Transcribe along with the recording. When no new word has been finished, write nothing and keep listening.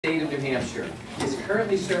State of New Hampshire. He is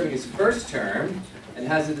currently serving his first term and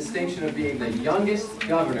has the distinction of being the youngest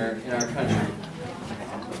governor in our country.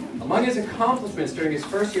 Among his accomplishments during his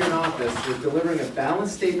first year in office was delivering a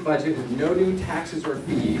balanced state budget with no new taxes or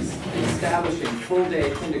fees and establishing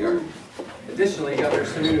full-day kindergarten. Additionally, Governor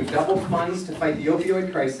Sununu doubled funds to fight the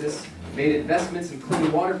opioid crisis, made investments in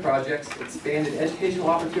clean water projects, expanded educational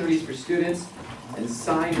opportunities for students, and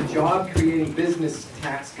signed job-creating business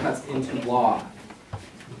tax cuts into law.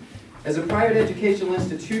 As a private educational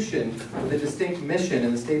institution with a distinct mission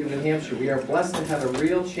in the state of New Hampshire, we are blessed to have a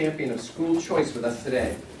real champion of school choice with us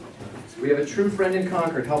today. We have a true friend in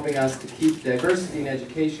Concord helping us to keep diversity in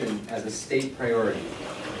education as a state priority.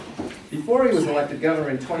 Before he was elected governor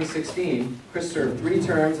in 2016, Chris served 3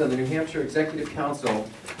 terms on the New Hampshire Executive Council,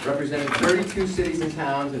 representing 32 cities and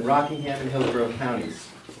towns in Rockingham and Hillsborough counties.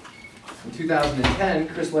 In 2010,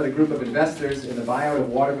 Chris led a group of investors in the buyout of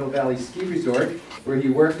Waterville Valley Ski Resort, where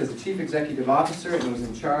he worked as the Chief Executive Officer and was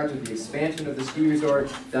in charge of the expansion of the ski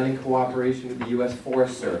resort done in cooperation with the U.S.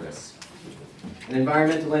 Forest Service. An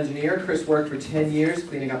environmental engineer, Chris worked for 10 years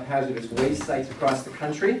cleaning up hazardous waste sites across the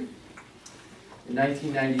country. In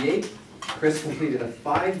 1998, Chris completed a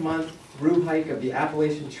 5-month through hike of the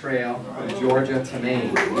Appalachian Trail from Georgia to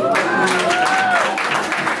Maine.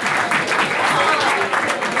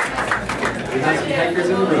 We have some hikers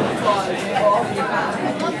in the room.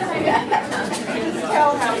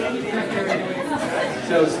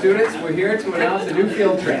 So students, we're here to announce a new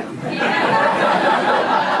field trip.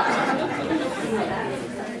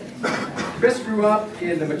 Chris grew up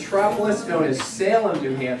in the metropolis known as Salem,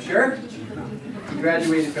 New Hampshire. He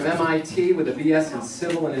graduated from MIT with a BS in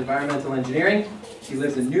Civil and Environmental Engineering. He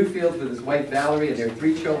lives in Newfields with his wife Valerie and their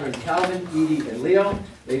 3 children, Calvin, Edie, and Leo.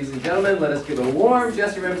 Ladies and gentlemen, let us give a warm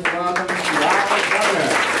Jesse Remington welcome to our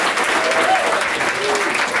governor.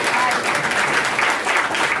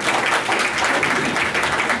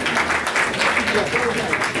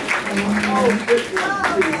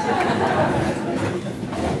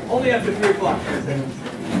 Only after 3 o'clock.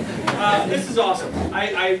 This is awesome.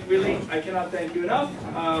 I cannot thank you enough.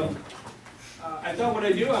 I thought what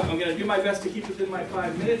I do, I'm going to do my best to keep within my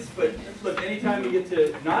 5 minutes, but look, anytime you get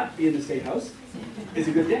to not be in the State House is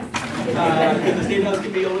a good day. Because the State House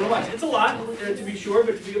can be a little much. It's a lot, to be sure,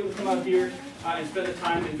 but to be able to come out here and spend the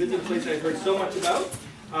time and visit a place I've heard so much about.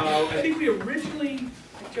 I think we originally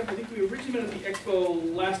met at the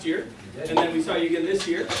Expo last year, and then we saw you again this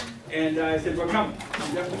year, and I said, we're coming.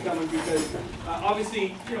 I'm definitely coming because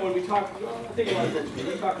obviously, you know, when we talk, I think a lot of folks do,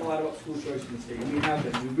 we talk a lot about school choice in the state, and we have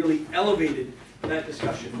been. We've really elevated that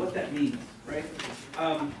discussion, what that means, right?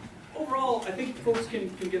 Overall, I think folks can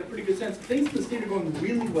get a pretty good sense. Things in the state are going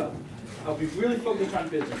really well. We've really focused on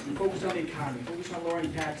business, we focused on the economy, focused on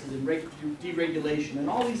lowering taxes and deregulation, and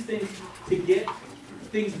all these things to get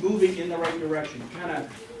things moving in the right direction, kind of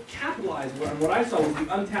capitalize on what I saw was the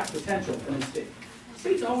untapped potential in the state. The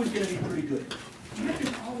state's always going to be pretty good. New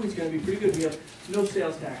Hampshire's always going to be pretty good. We have no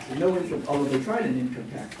sales tax and no income, although they tried an income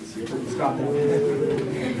tax this year, but we stopped that.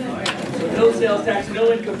 So no sales tax,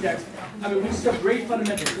 no income tax. I mean, we just have great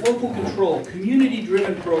fundamentals, local control,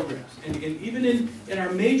 community-driven programs. And even in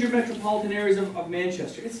our major metropolitan areas of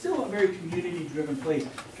Manchester, it's still a very community-driven place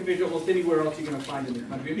compared to almost anywhere else you're going to find in the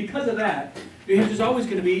country. And because of that, New Hampshire's always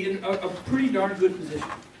going to be in a pretty darn good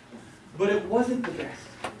position. But it wasn't the best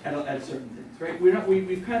at certain things, right?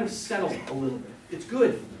 We've kind of settled a little bit. It's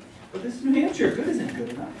good, but this is New Hampshire. Good isn't good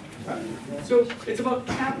enough. Right? So it's about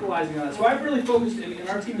capitalizing on it. So I've really focused, and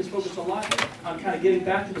our team has focused a lot on kind of getting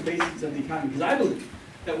back to the basics of the economy, because I believe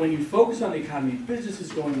that when you focus on the economy, business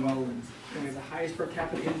is going well, and we have the highest per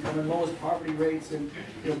capita income and lowest poverty rates, and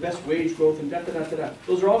best wage growth, and da-da-da-da-da.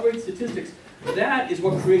 Those are all great statistics. That is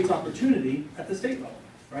what creates opportunity at the state level,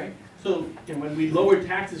 right? So when we lower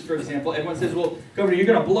taxes, for example, everyone says, well, Governor, you're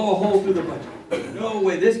going to blow a hole through the budget. No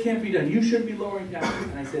way, this can't be done. You should be lowering taxes.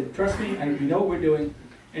 And I said, trust me, we know what we're doing.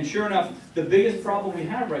 And sure enough, the biggest problem we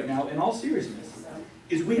have right now, in all seriousness,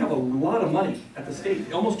 is we have a lot of money at the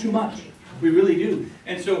state, almost too much. We really do.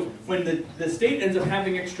 And so when the state ends up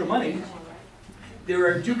having extra money, there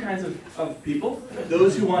are 2 kinds of people,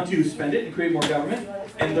 those who want to spend it and create more government,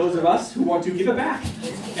 and those of us who want to give it back.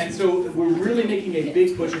 And so we're really making a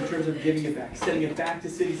big push in terms of giving it back, sending it back to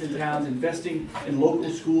cities and towns, investing in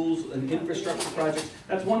local schools and infrastructure projects.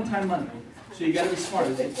 That's one-time money. So you got to be smart.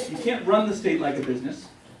 You can't run the state like a business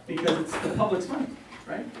because it's the public's money,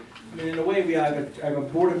 right? I mean, in a way, I have a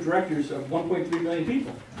board of directors of 1.3 million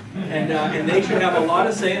people, and they should have a lot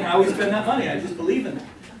of say in how we spend that money. I just believe in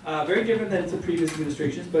that. Very different than some previous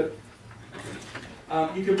administrations, but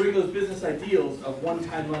You can bring those business ideals of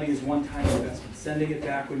one-time money is one-time investment, sending it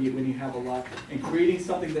back when you have a lot, and creating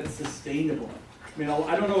something that's sustainable. I mean,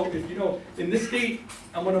 I don't know if you know, in this state,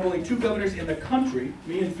 I'm one of only 2 governors in the country,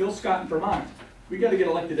 me and Phil Scott in Vermont. We got to get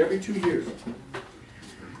elected every 2 years.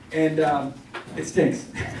 And it stinks.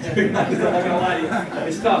 I'm not gonna lie to you.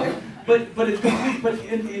 It's tough. But it's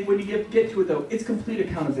complete, and when you get to it though, it's complete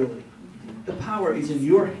accountability. The power is in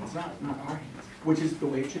your hands, not our hands, which is the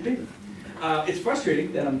way it should be. It's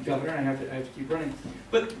frustrating that I'm governor and I have to keep running.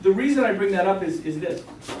 But the reason I bring that up is this.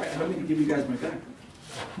 All right, I'm going to give you guys my back.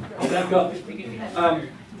 I'll back up.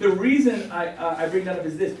 The reason I bring that up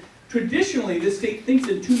is this. Traditionally, this state thinks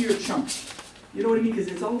in 2-year chunks. You know what I mean? Because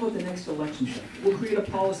it's all about the next election cycle. We'll create a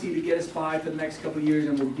policy to get us by for the next couple of years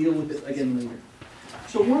and we'll deal with it again later.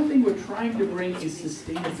 So one thing we're trying to bring is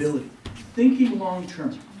sustainability, thinking long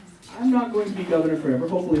term. I'm not going to be governor forever,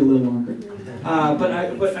 hopefully a little longer. But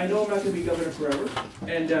I know I'm not going to be governor forever,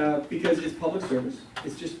 and because it's public service.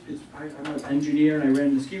 I'm an engineer and I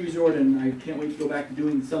ran the ski resort and I can't wait to go back to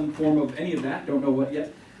doing some form of any of that, don't know what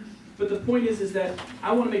yet. But the point is that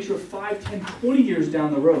I want to make sure 5, 10, 20 years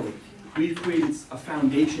down the road, we've created a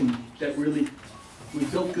foundation that really,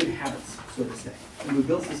 we've built good habits, so to say, and we've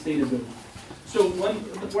built sustainability. So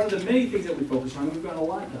one of the many things that we focus on, and we've gotten a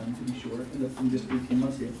lot done, to be sure, in just 18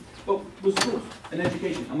 months here, but was schools and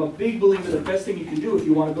education. I'm a big believer the best thing you can do if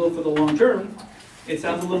you want to build for the long term, it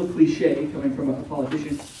sounds a little cliche coming from a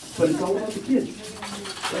politician, but it's all about the kids,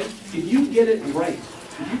 right? If you get it right,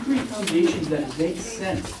 if you create foundations that make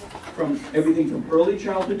sense from everything from early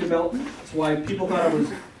childhood development, that's why people thought I was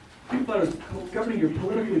governing, you're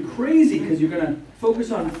politically crazy because you're going to focus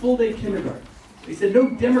on full-day kindergarten. They said, no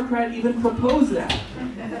Democrat even proposed that.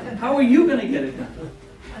 How are you going to get it done?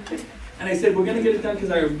 And I said, we're going to get it done because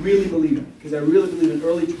I really believe it. Because I really believe in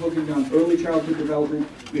focusing on early childhood development.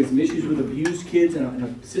 We have some issues with abused kids and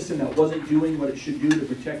a system that wasn't doing what it should do to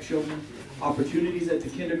protect children. Opportunities at the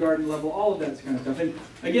kindergarten level, all of that kind of stuff. And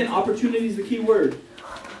again, opportunity is the key word,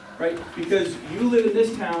 right? Because you live in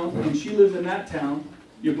this town and she lives in that town.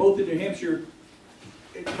 You're both in New Hampshire.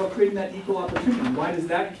 It's about creating that equal opportunity. Why does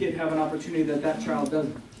that kid have an opportunity that that child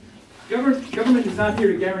doesn't? Government is not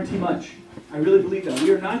here to guarantee much. I really believe that.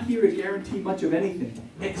 We are not here to guarantee much of anything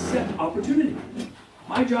except opportunity.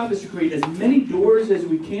 My job is to create as many doors as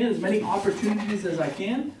we can, as many opportunities as I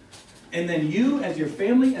can, and then you, as your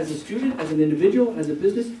family, as a student, as an individual, as a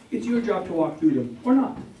business, it's your job to walk through them, or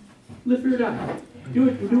not. Live free or die. Do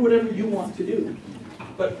whatever you want to do.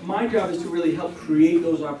 But my job is to really help create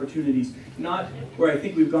those opportunities, not where I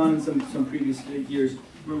think we've gone in some previous years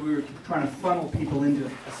where we were trying to funnel people into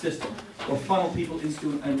a system or funnel people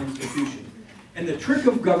into an institution. And the trick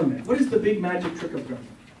of government, what is the big magic trick of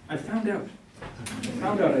government? I found out.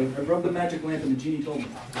 I rubbed the magic lamp and the genie told me.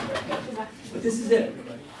 But this is it.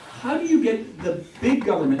 How do you get the big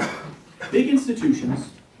government, big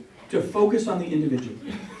institutions, to focus on the individual,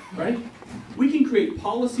 right? We can create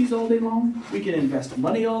policies all day long, we can invest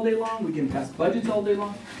money all day long, we can pass budgets all day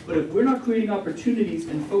long, but if we're not creating opportunities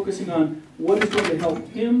and focusing on what is going to help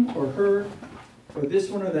him or her, or this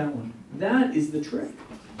one or that one, that is the trick.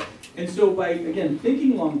 And so by, again,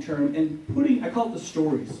 thinking long term and putting, I call it the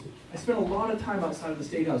stories. I spent a lot of time outside of the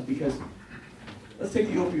State House because, let's take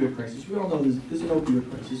the opioid crisis. We all know this is an opioid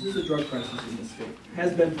crisis. This is a drug crisis in this state.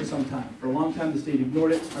 Has been for some time. For a long time the state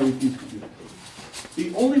ignored it. I refuse to do it.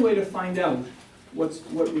 The only way to find out what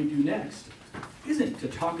we do next isn't to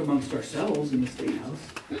talk amongst ourselves in the State House.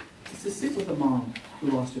 It's to sit with a mom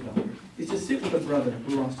who lost a daughter. It's to sit with a brother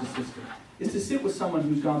who lost a sister. It's to sit with someone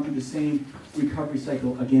who's gone through the same recovery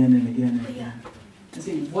cycle again and again and again. And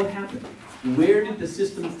say, what happened? Where did the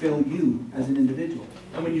system fail you as an individual?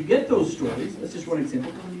 And when you get those stories, that's just one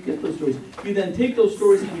example, when you get those stories, you then take those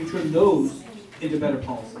stories and you turn those into better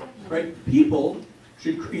policy, right? People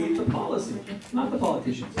should create the policy, not the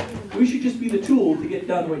politicians. We should just be the tool to get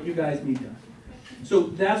done what you guys need done. So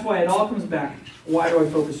that's why it all comes back, why do I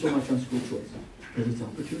focus so much on school choice? Because it's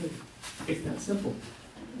opportunity. It's that simple.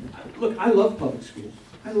 Look, I love public schools.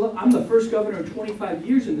 I'm the first governor in 25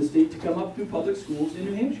 years in the state to come up through public schools in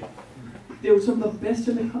New Hampshire. They were some of the best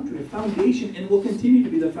in the country, a foundation, and will continue to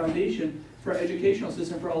be the foundation for our educational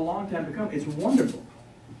system for a long time to come. It's wonderful.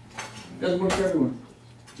 It doesn't work for everyone.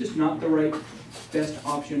 It's just not the right, best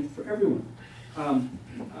option for everyone.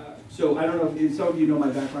 So I don't know if some of you know my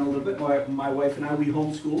background a little bit. My wife and I, we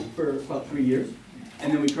homeschooled for about 3 years,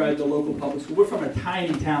 and then we tried the local public school. We're from a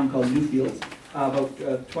tiny town called Newfields,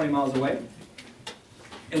 about 20 miles away,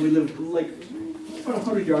 and we lived like about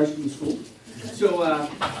 100 yards from the school. So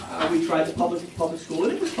we tried the public school,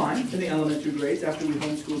 and it was fine in the elementary grades after we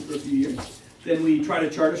homeschooled for a few years. Then we tried a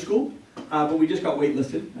charter school, but we just got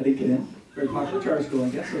waitlisted. I didn't get in. Very popular charter school, I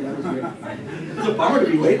guess, so that was great. It's a bummer to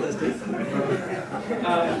be waitlisted.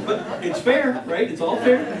 But it's fair, right? It's all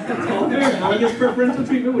fair. It's all fair. No one gets preferential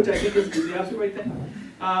treatment, which I think is the absolute right thing.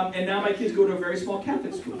 And now my kids go to a very small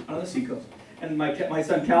Catholic school on the seacoast. And my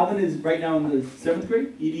son Calvin is right now in the 7th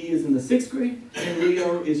grade. Edie is in the 6th grade. And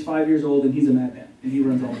Leo is 5 years old, and he's a madman. And he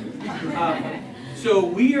runs all of it. So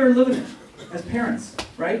we are living it as parents,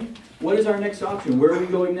 right? What is our next option? Where are we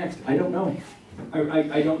going next? I don't know.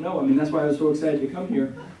 I don't know. I mean, that's why I was so excited to come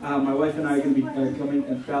here. My wife and I are going to be coming,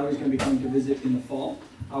 and Valerie's going to be coming to visit in the fall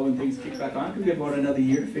when things kick back on. Because we have about another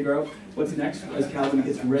year to figure out what's next as Calvin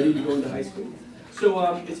gets ready to go into high school.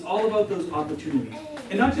 So it's all about those opportunities,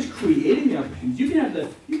 and not just creating the opportunities.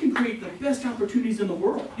 You can create the best opportunities in the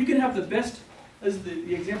world. You can have the best. As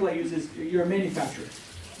the example I use is you're a manufacturer.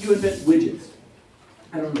 You invent widgets.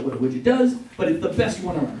 I don't know what a widget does, but it's the best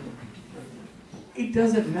one around. It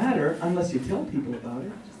doesn't matter unless you tell people about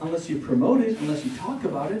it, unless you promote it, unless you talk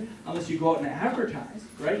about it, unless you go out and advertise,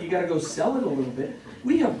 right? You got to go sell it a little bit.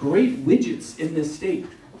 We have great widgets in this state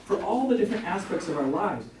for all the different aspects of our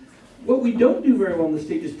lives. What we don't do very well in the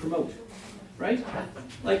state is promote, right?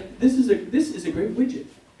 Like this is a great widget.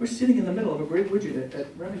 We're sitting in the middle of a great widget at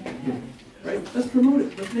Remington here, right? Let's promote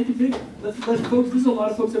it. Let's make it bigger. Let's folks. There's a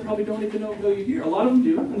lot of folks that probably don't even know you're here. A lot of them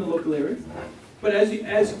do in the local area, but as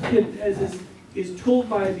is told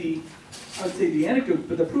by the, I would say the anecdote,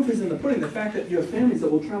 but the proof is in the pudding. The fact that you have families that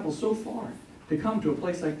will travel so far to come to a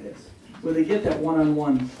place like this, where they get that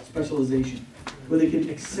one-on-one specialization, where they can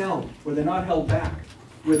excel, where they're not held back,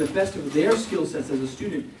 where the best of their skill sets as a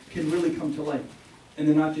student can really come to light, and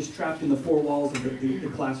they're not just trapped in the four walls of the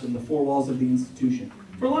classroom, the four walls of the institution.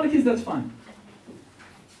 For a lot of kids, that's fine.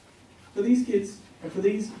 For these kids, and for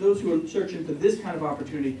those who are searching for this kind of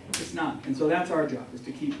opportunity, it's not. And so that's our job, is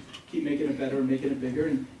to keep making it better and making it bigger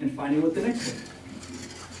and finding what the next thing is.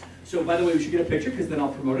 So by the way, we should get a picture because then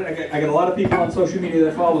I'll promote it. I got a lot of people on social media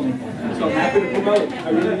that follow me. So I'm happy to promote it. I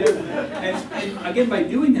really do. And again, by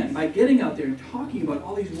doing that, by getting out there and talking about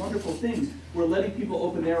all these wonderful things, we're letting people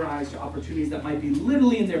open their eyes to opportunities that might be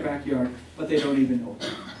literally in their backyard, but they don't even know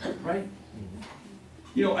it. Right?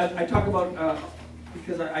 You know, I talk about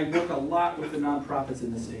because I work a lot with the nonprofits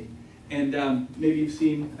in the state. And maybe you've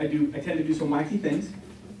seen, I tend to do some wacky things.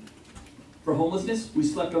 For homelessness, we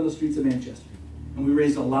slept on the streets of Manchester. And we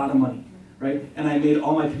raised a lot of money, right? And I made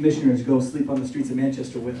all my commissioners go sleep on the streets of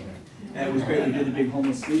Manchester with me. And it was great. We did the big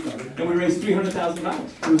homeless sleepover. And we raised $300,000.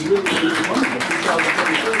 It was really wonderful.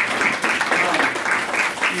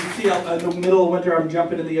 You see, in the middle of winter, I'm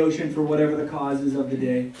jumping in the ocean for whatever the cause is of the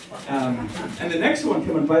day. And the next one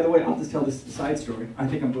coming, by the way, I'll just tell this side story. I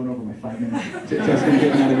think I'm going over my 5 minutes. Just going to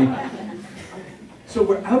get mad at me. So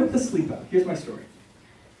we're out at the sleep out. Here's my story.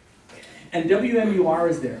 And WMUR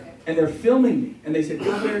is there. And they're filming me. And they said,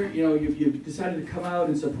 Governor, you know, you've decided to come out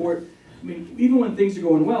and support. I mean, even when things are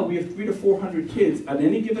going well, we have 300 to 400 kids on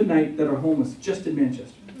any given night that are homeless just in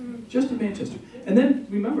Manchester. Just in Manchester. And then,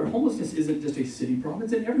 remember, homelessness isn't just a city problem.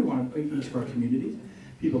 It's in each of our communities.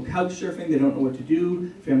 People couch surfing, they don't know what to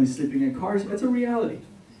do. Families sleeping in cars. That's a reality.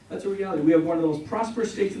 That's a reality. We have one of the most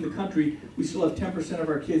prosperous states in the country. We still have 10% of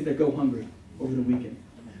our kids that go hungry over the weekend.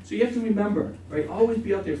 So you have to remember, right? Always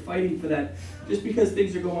be out there fighting for that. Just because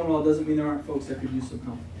things are going well doesn't mean there aren't folks that could use some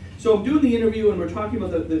help. So I'm doing the interview and we're talking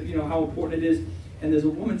about you know, how important it is. And there's a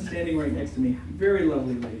woman standing right next to me, very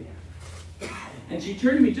lovely lady. And she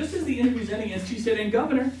turned to me just as the interview's ending and she said, and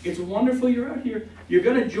Governor, it's wonderful you're out here. You're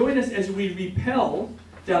going to join us as we rappel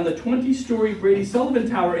down the 20-story Brady Sullivan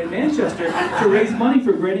Tower in Manchester to raise money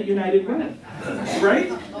for Granite United Way.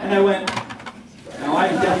 Right? And I went, now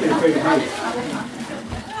I'm definitely afraid of heights.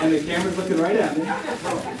 And the camera's looking right at me.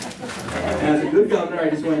 And as a good governor, I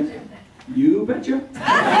just went, you betcha.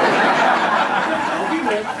 I'll be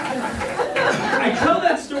there. I tell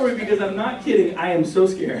that story because I'm not kidding. I am so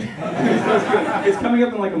scared. I'm so scared. It's coming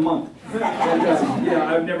up in like a month. And,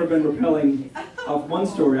 yeah, I've never been rappelling off one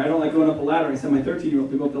story. I don't like going up a ladder. I sent my 13-year-old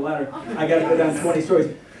to go up the ladder. I got to go down 20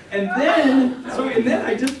 stories. And then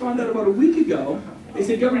I just found out about a week ago. They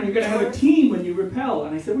said, Governor, you're going to have a team when you rappel.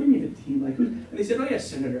 And I said, what do you mean a team? Like who? And they said, oh yeah,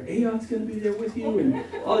 Senator Ayott's going to be there with you. And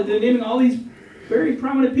they're naming all these very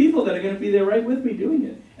prominent people that are going to be there right with me doing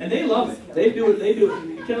it. And they love it. They do it.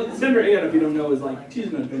 Senator Ayotte, if you don't know, is like, she's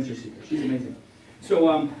an adventure seeker. She's amazing. So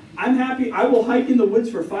I'm happy. I will hike in the woods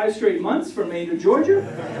for 5 straight months from Maine to Georgia,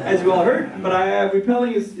 as you all heard. But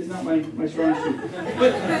rappelling is not my strong suit.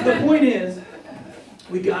 But the point is,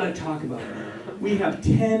 we got to talk about it. We have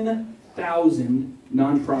 10,000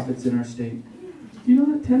 nonprofits in our state. Do you know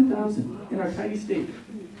that? 10,000 in our tiny state.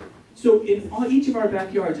 So in each of our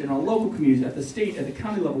backyards, in our local communities, at the state, at the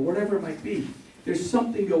county level, whatever it might be, there's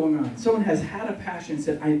something going on. Someone has had a passion and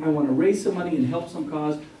said, I want to raise some money and help some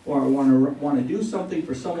cause, or I want to do something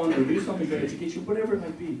for someone, or do something for education, whatever it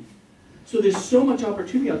might be. So there's so much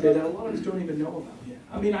opportunity out there that a lot of us don't even know about yet.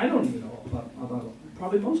 I mean, I don't even know about it.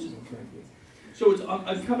 Probably most of them, frankly. So it's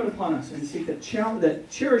incumbent upon us in a state that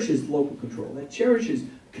cherishes local control, that cherishes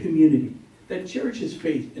community, that cherishes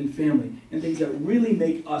faith and family, and things that really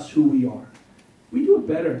make us who we are. We do it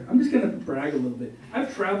better. I'm just going to brag a little bit.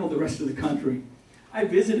 I've traveled the rest of the country. I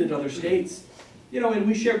visited other states, and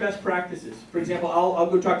we share best practices. For example, I'll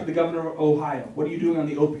go talk to the governor of Ohio. What are you doing on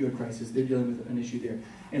the opioid crisis? They're dealing with an issue there.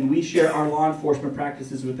 And we share our law enforcement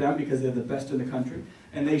practices with them because they're the best in the country.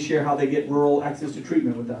 And they share how they get rural access to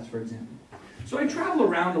treatment with us, for example. So I travel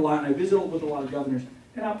around a lot, and I visit with a lot of governors.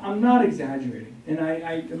 And I'm not exaggerating. And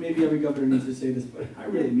I maybe every governor needs to say this, but I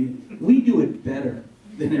really mean it. We do it better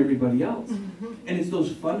than everybody else. And it's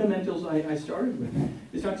those fundamentals I started with.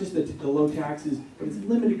 It's not just the low taxes, but it's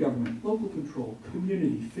limited government, local control,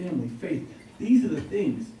 community, family, faith. These are the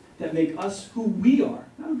things that make us who we are,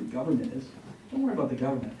 not who the government is. Don't worry about the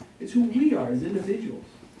government. It's who we are as individuals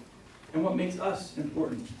and what makes us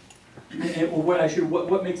important. And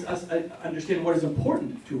what makes us understand what is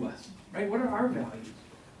important to us, right? What are our values?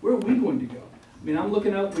 Where are we going to go? I mean, I'm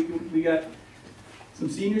looking out, we got some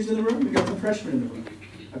seniors in the room, we got some freshmen in the room.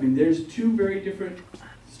 I mean, there's two very different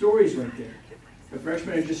stories right there. The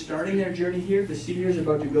freshmen are just starting their journey here. The seniors are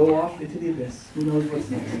about to go off into the abyss. Who knows what's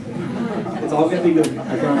next? It's all going to be good,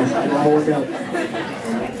 I promise. It'll all work out.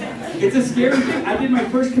 It's a scary thing. I did my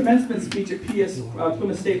first commencement speech at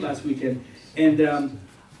Plymouth State last weekend, and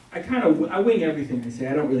I wing everything I say.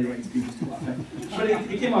 I don't really write speeches too often, but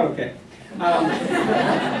it came out okay.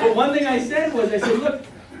 But one thing I said, look,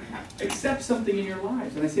 accept something in your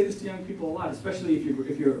lives. And I say this to young people a lot, especially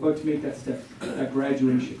if you're about to make that step, that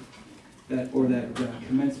graduation, that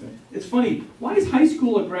commencement. It's funny, why is high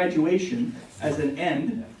school a graduation as an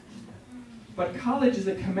end, but college is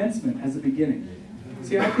a commencement as a beginning?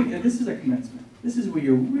 See, I think that this is a commencement. This is where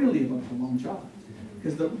you're really about to launch off,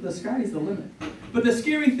 because the sky is the limit. But the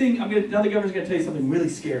scary thing, now the governor's going to tell you something really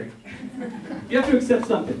scary. You have to accept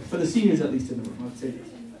something, for the seniors at least in the room, let's say this.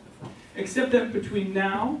 Accept that between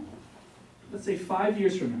now, let's say 5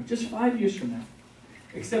 years from now, just 5 years from now,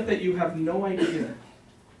 accept that you have no idea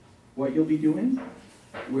what you'll be doing,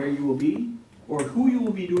 where you will be, or who you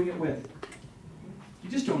will be doing it with. You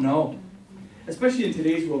just don't know. Especially in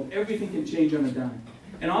today's world, everything can change on a dime,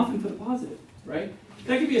 and often for the positive, right?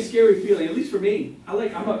 That can be a scary feeling, at least for me. I'm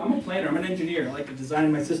a planner, I'm an engineer. I like to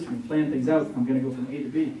design my system and plan things out. I'm going to go from A to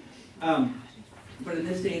B. But in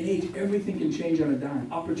this day and age, everything can change on a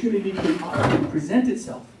dime. Opportunity can present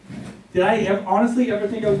itself. Did I honestly ever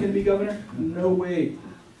think I was going to be governor? No way.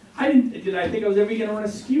 Did I think I was ever going to run a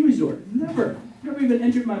ski resort? Never. Never even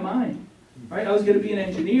entered my mind. Right? I was going to be an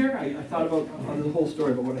engineer. I thought about the whole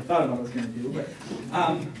story about what I thought about I was going to do. But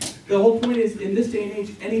the whole point is, in this day and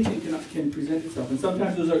age, anything can present itself. And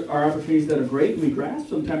sometimes those are opportunities that are great and we grasp.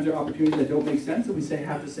 Sometimes there are opportunities that don't make sense and we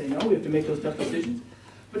have to say no. We have to make those tough decisions.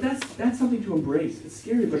 But that's something to embrace. It's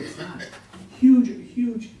scary, but it's not.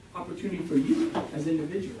 Huge opportunity for you as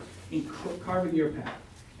individuals in carving your path.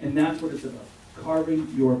 And that's what it's about. Carving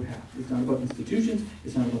your path. It's not about institutions.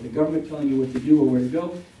 It's not about the government telling you what to do or where to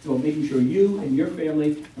go. It's about making sure you and your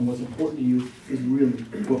family and what's important to you is really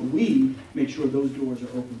what we make sure those doors are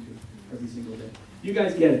open to every single day. You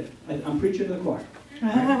guys get it. I'm preaching to the choir.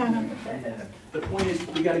 The point is,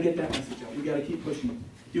 we got to get that message out. We got to keep pushing it.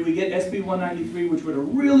 Did we get SB 193, which would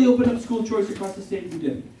have really opened up school choice across the state? We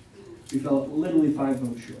didn't. We fell literally 5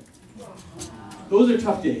 votes short. Those are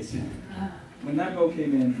tough days. When that vote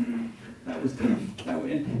came in, that was tough.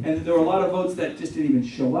 And there were a lot of votes that just didn't even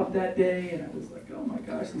show up that day, and I was like, oh my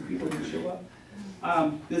gosh, these people didn't show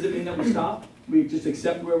up. Does it mean that we stop? We just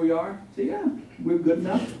accept where we are? Say, yeah, we're good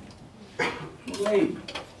enough?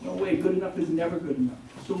 No way, good enough is never good enough.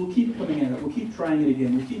 So we'll keep coming at it, we'll keep trying it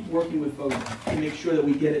again, we'll keep working with folks to make sure that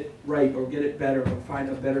we get it right, or get it better, or find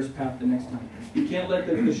a better path the next time. You can't let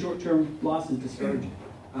the short-term losses discourage you.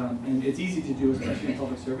 And it's easy to do, especially in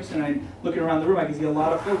public service. And I'm looking around the room, I can see a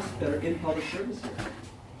lot of folks that are in public service here,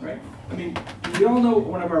 right? I mean, we all know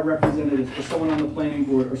one of our representatives, or someone on the planning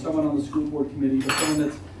board, or someone on the school board committee, or someone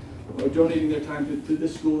that's donating their time to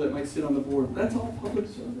this school that might sit on the board. That's all public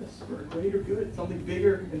service for a greater good, something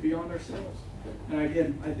bigger and beyond ourselves. And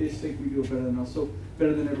again, I just think we do it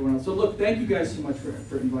better than everyone else. So look, thank you guys so much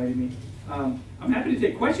for inviting me. I'm happy to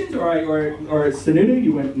take questions, or Sununu,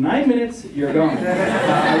 you went 9 minutes, you're gone.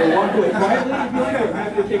 I will walk away quietly if you like, or I'm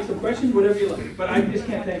happy to take some questions, whatever you like. But I just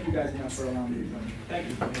can't thank you guys enough for allowing me to join. Thank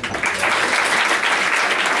you.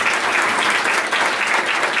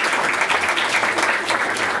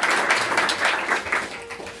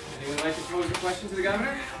 Anyone like to pose a question to the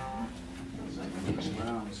governor?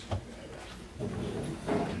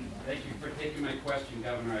 Thank you for taking my question,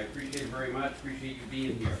 Governor. I appreciate it very much. Appreciate you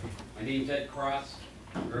being here. My name's Ed Cross.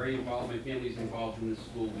 I'm very involved. My family's involved in this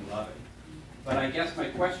school. We love it. But I guess my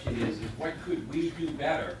question is what could we do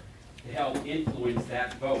better to help influence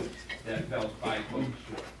that vote that fell 5 votes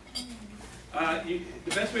short?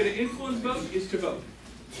 The best way to influence vote is to vote,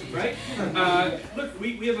 right? Look,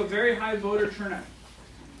 we have a very high voter turnout.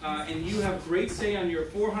 And you have great say on your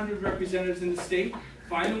 400 representatives in the state.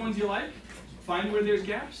 Find the ones you like, find where there's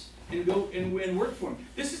gaps, and go and work for them.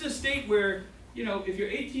 This is a state where, you know, if you're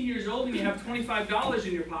 18 years old and you have $25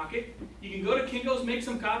 in your pocket, you can go to Kinko's, make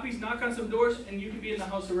some copies, knock on some doors, and you can be in the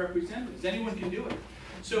House of Representatives. Anyone can do it.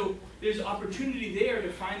 So there's opportunity there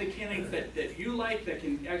to find the candidates that you like, that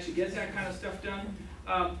can actually get that kind of stuff done.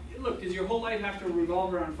 Look, does your whole life have to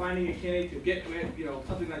revolve around finding a candidate to get, you know,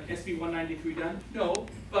 something like SB 193 done? No,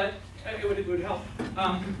 but it would help.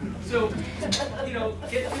 So, you know,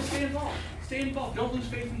 just stay involved. Stay involved. Don't lose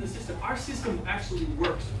faith in the system. Our system actually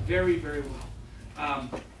works very, very well. I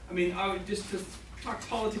mean, I would just to talk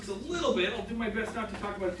politics a little bit. I'll do my best not to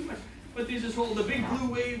talk about it too much. But there's this whole, the big blue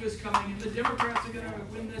wave is coming, and the Democrats are going to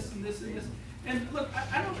win this and this and this. And look,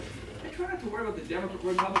 I try not to worry about the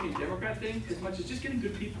Republican Democrat thing as much as just getting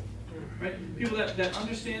good people, right? People that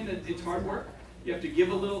understand that it's hard work. You have to give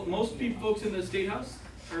a little. Most folks in the state house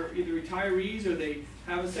are either retirees or they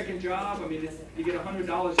have a second job. I mean, you get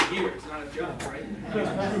 $100 a year. It's not a job, right?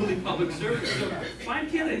 It's truly public service. So find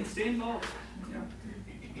candidates, stay involved. Yeah.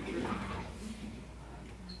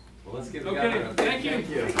 Well, let's give the governor a Thank you. Thank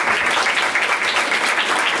you.